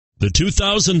The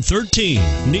 2013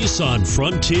 Nissan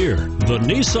Frontier. The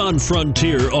Nissan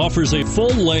Frontier offers a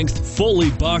full-length, fully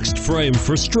boxed frame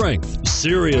for strength,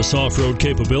 serious off-road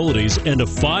capabilities, and a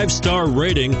 5-star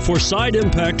rating for side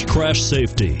impact crash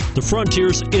safety. The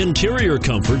Frontier's interior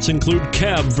comforts include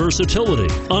cab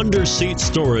versatility, under-seat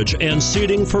storage, and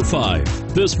seating for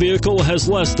 5. This vehicle has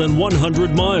less than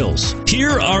 100 miles.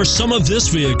 Here are some of this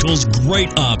vehicle's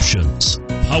great options: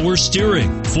 power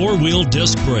steering, 4-wheel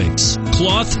disc brakes,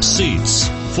 cloth seats,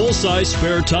 full-size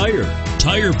spare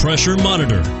tire pressure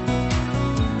monitor.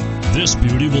 This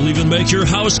beauty will even make your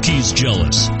house keys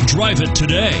jealous. Drive it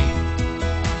today.